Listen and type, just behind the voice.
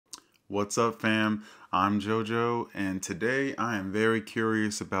What's up, fam? I'm JoJo, and today I am very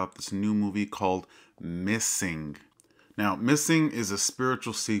curious about this new movie called Missing. Now, Missing is a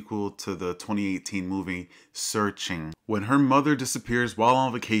spiritual sequel to the 2018 movie Searching. When her mother disappears while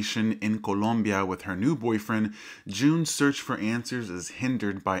on vacation in Colombia with her new boyfriend, June's search for answers is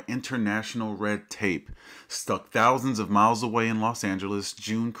hindered by international red tape. Stuck thousands of miles away in Los Angeles,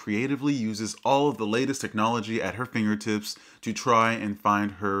 June creatively uses all of the latest technology at her fingertips to try and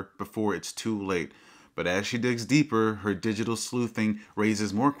find her before it's too late. But as she digs deeper, her digital sleuthing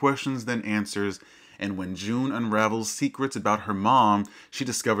raises more questions than answers. And when June unravels secrets about her mom, she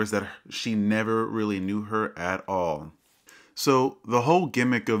discovers that she never really knew her at all. So the whole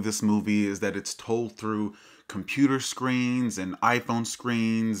gimmick of this movie is that it's told through computer screens and iPhone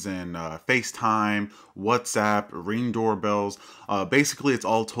screens and FaceTime, WhatsApp, Ring doorbells. Basically, it's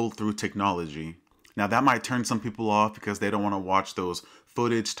all told through technology. Now that might turn some people off because they don't want to watch those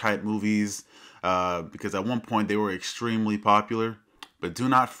footage type movies because at one point they were extremely popular. But do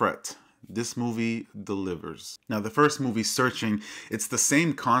not fret. This movie delivers. Now, the first movie, Searching, it's the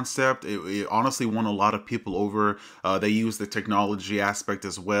same concept. It honestly won a lot of people over. They use the technology aspect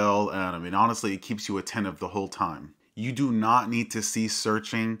as well. And I mean, honestly, it keeps you attentive the whole time. You do not need to see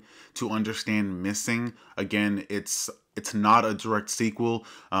Searching to understand Missing. Again, it's not a direct sequel.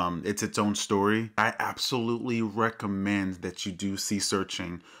 It's its own story. I absolutely recommend that you do see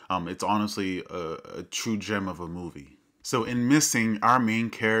Searching. It's honestly a true gem of a movie. So in Missing, our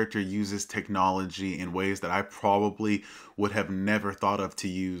main character uses technology in ways that I probably would have never thought of to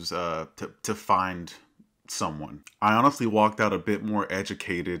use to find someone. I honestly walked out a bit more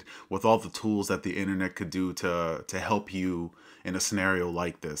educated with all the tools that the internet could do to help you in a scenario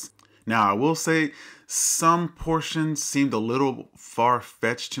like this. Now, I will say some portions seemed a little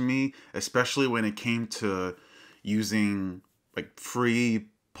far-fetched to me, especially when it came to using like free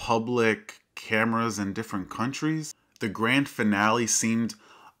public cameras in different countries. The grand finale seemed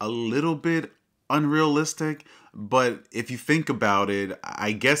a little bit unrealistic, but if you think about it,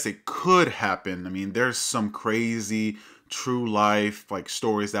 I guess it could happen. I mean, there's some crazy true life like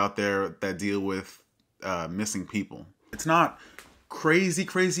stories out there that deal with missing people. It's not crazy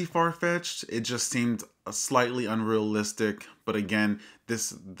far-fetched. It just seemed slightly unrealistic. But again,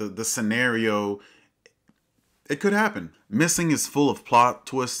 the scenario, it could happen. Missing is full of plot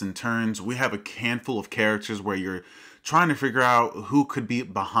twists and turns. We have a handful of characters where you're trying to figure out who could be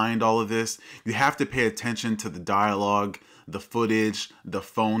behind all of this. You have to pay attention to the dialogue, the footage, the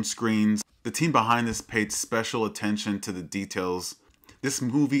phone screens. The team behind this paid special attention to the details. This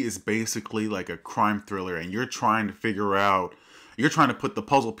movie is basically like a crime thriller, and you're trying to put the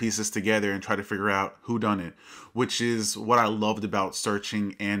puzzle pieces together and try to figure out who done it, which is what I loved about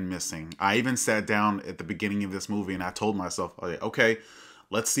Searching and Missing. I even sat down at the beginning of this movie and I told myself, okay,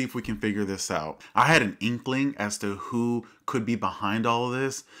 let's see if we can figure this out. I had an inkling as to who could be behind all of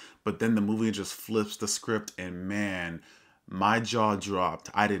this, but then the movie just flips the script and man, my jaw dropped.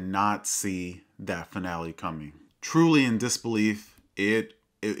 I did not see that finale coming. Truly in disbelief, it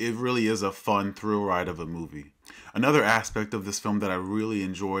really is a fun thrill ride of a movie. Another aspect of this film that I really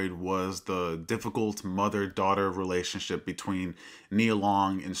enjoyed was the difficult mother-daughter relationship between Nia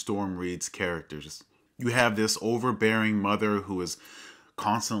Long and Storm Reid's characters. You have this overbearing mother who is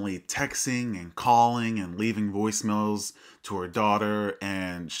constantly texting and calling and leaving voicemails to her daughter,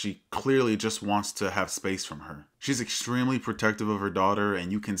 and she clearly just wants to have space from her. She's extremely protective of her daughter,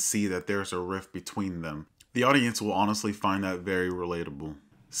 and you can see that there's a rift between them. The audience will honestly find that very relatable.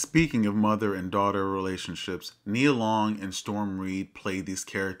 Speaking of mother and daughter relationships, Nia Long and Storm Reid play these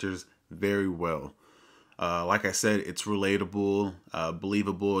characters very well. Like I said, it's relatable,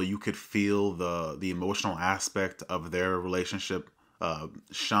 believable. You could feel the emotional aspect of their relationship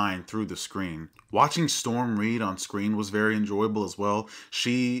shine through the screen. Watching Storm Reid on screen was very enjoyable as well.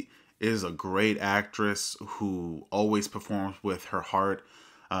 She is a great actress who always performs with her heart.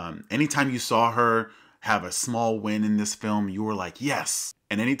 Anytime you saw her have a small win in this film, you were like, yes.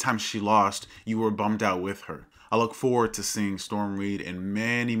 And anytime she lost, you were bummed out with her. I look forward to seeing Storm Reid in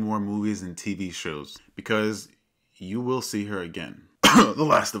many more movies and TV shows because you will see her again. The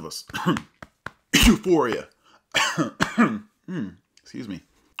Last of Us. Euphoria. Excuse me.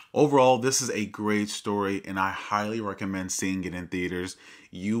 Overall, this is a great story and I highly recommend seeing it in theaters.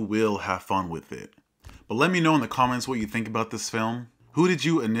 You will have fun with it. But let me know in the comments what you think about this film. Who did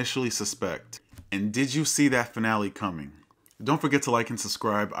you initially suspect? And did you see that finale coming? Don't forget to like and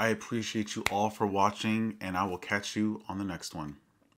subscribe. I appreciate you all for watching, and I will catch you on the next one.